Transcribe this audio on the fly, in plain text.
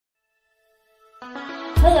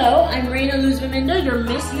Hello, I'm Reina Luzviminda, your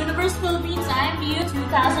Miss Universe Philippines IMVU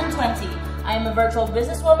 2020. I am a virtual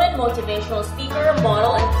businesswoman, motivational speaker,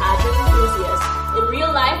 model, and pageant enthusiast. In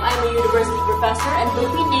real life, I am a university professor and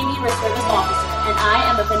Philippine Navy Reservist officer, and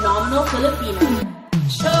I am a phenomenal Filipino.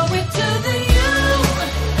 Show it to the youth.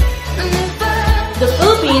 The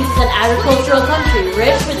Philippines is an agricultural country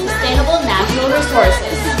rich with sustainable natural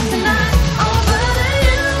resources.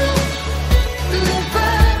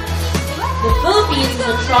 The Philippines is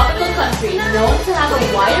a tropical country known to have a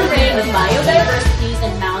wide array of biodiversities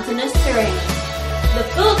and mountainous terrain. The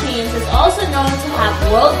Philippines is also known to have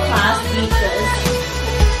world-class beaches.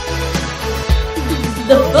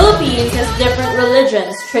 The Philippines has different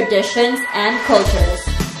religions, traditions, and cultures.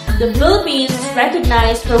 The Philippines is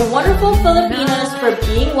recognized for wonderful Filipinos for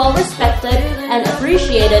being well-respected and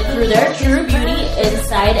appreciated through their true beauty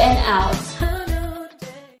inside and out.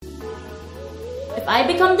 If I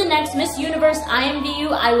become the next Miss Universe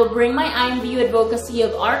IMVU, I will bring my IMVU advocacy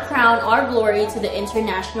of our crown, our glory to the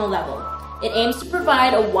international level. It aims to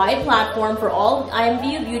provide a wide platform for all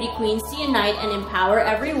IMVU beauty queens to unite and empower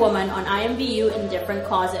every woman on IMVU in different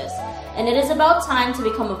causes. And it is about time to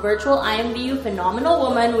become a virtual IMVU phenomenal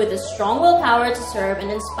woman with a strong willpower to serve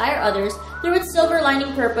and inspire others through its silver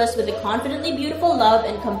lining purpose with a confidently beautiful love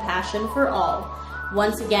and compassion for all.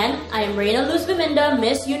 Once again, I am Reina Luzviminda,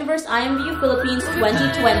 Miss Universe IMVU Philippines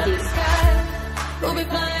 2020.